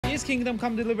Is Kingdom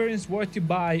Come Deliverance worth to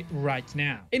buy right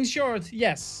now? In short,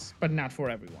 yes, but not for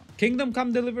everyone. Kingdom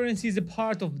Come Deliverance is a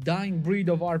part of dying breed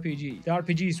of RPG. The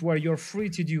RPGs where you're free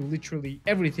to do literally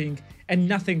everything and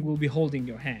nothing will be holding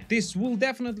your hand. This will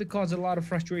definitely cause a lot of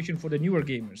frustration for the newer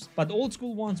gamers, but old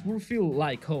school ones will feel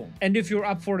like home. And if you're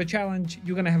up for the challenge,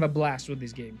 you're gonna have a blast with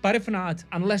this game. But if not,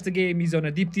 unless the game is on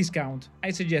a deep discount,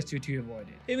 I suggest you to avoid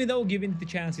it. Even though giving it a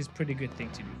chance is a pretty good thing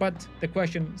to do. But the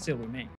question still remains.